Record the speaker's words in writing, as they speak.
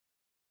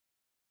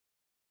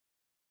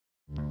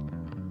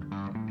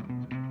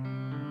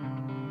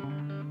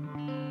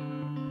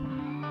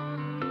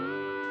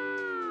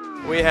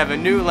We have a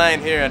new line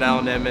here at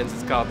Allen Edmonds.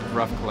 It's called the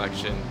Rough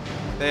Collection.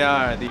 They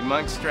are the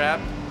Monk Strap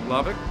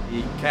Lubbock,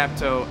 the Cap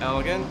Toe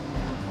Elgin,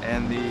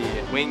 and the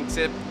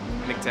Wingtip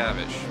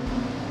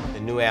McTavish. The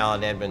new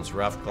Allen Edmonds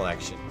Rough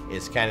Collection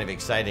is kind of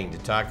exciting to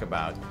talk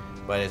about,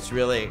 but it's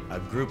really a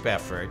group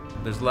effort.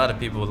 There's a lot of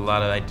people with a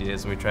lot of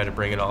ideas, and we try to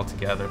bring it all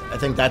together. I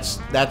think that's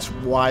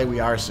why we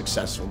are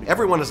successful.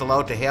 Everyone is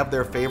allowed to have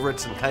their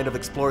favorites and kind of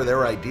explore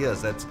their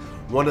ideas. That's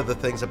one of the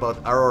things about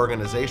our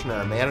organization,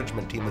 our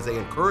management team, is they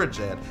encourage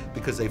that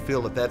because they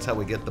feel that that's how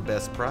we get the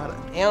best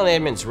product. Allen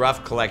Edmonds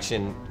Rough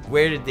Collection,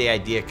 where did the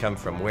idea come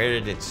from? Where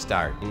did it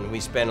start? And we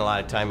spend a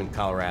lot of time in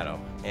Colorado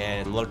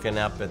and looking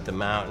up at the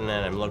mountain,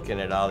 and I'm looking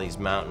at all these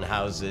mountain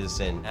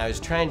houses, and I was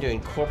trying to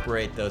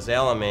incorporate those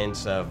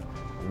elements of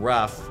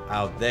rough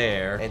out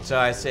there. And so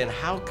I said,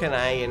 how can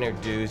I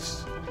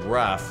introduce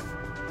rough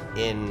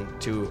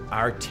into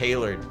our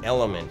tailored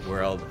element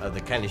world of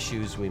the kind of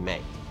shoes we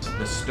make?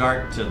 The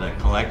start to the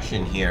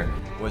collection here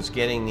was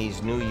getting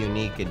these new,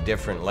 unique, and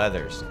different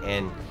leathers.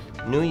 And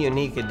new,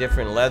 unique, and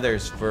different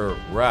leathers for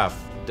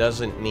rough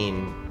doesn't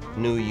mean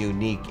new,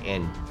 unique,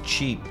 and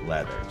cheap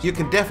leathers. You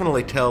can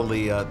definitely tell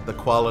the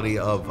quality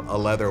of a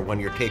leather when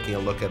you're taking a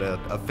look at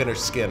a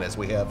finished skin, as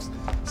we have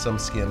some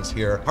skins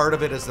here. Part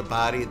of it is the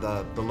body,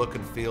 the look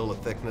and feel, the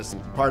thickness.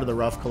 Part of the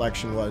Rough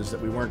Collection was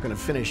that we weren't going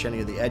to finish any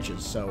of the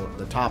edges, so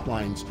the top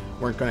lines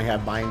weren't going to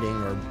have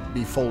binding or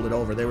be folded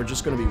over. They were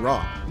just going to be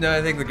raw. No,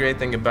 I think the great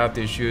thing about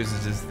these shoes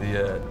is just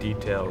the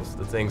details,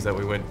 the things that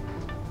we went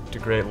to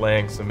great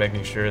lengths of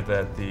making sure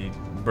that the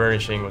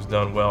burnishing was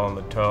done well on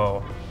the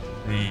toe.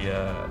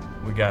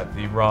 We got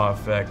the raw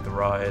effect, the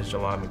raw edge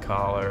along the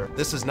collar.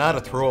 This is not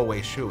a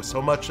throwaway shoe.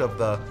 So much of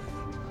the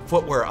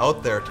footwear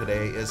out there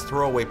today is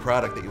throwaway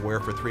product that you wear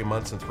for 3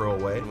 months and throw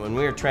away. When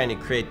we were trying to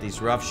create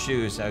these rough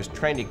shoes, I was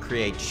trying to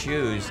create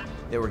shoes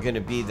that were going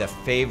to be the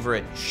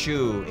favorite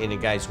shoe in a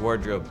guy's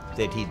wardrobe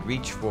that he'd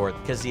reach for,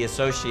 because he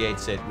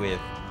associates it with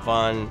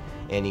fun,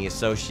 and he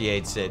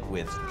associates it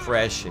with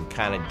fresh and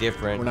kind of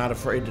different. We're not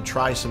afraid to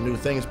try some new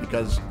things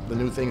because the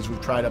new things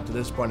we've tried up to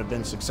this point have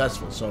been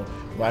successful, so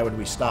why would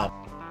we stop?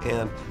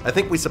 And I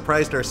think we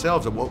surprised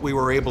ourselves at what we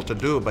were able to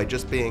do by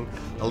just being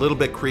a little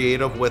bit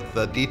creative with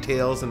the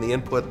details and the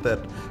input that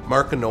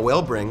Mark and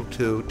Noel bring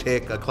to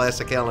take a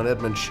classic Allen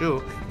Edmonds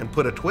shoe and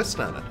put a twist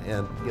on it.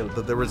 And you know,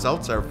 the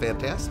results are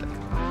fantastic.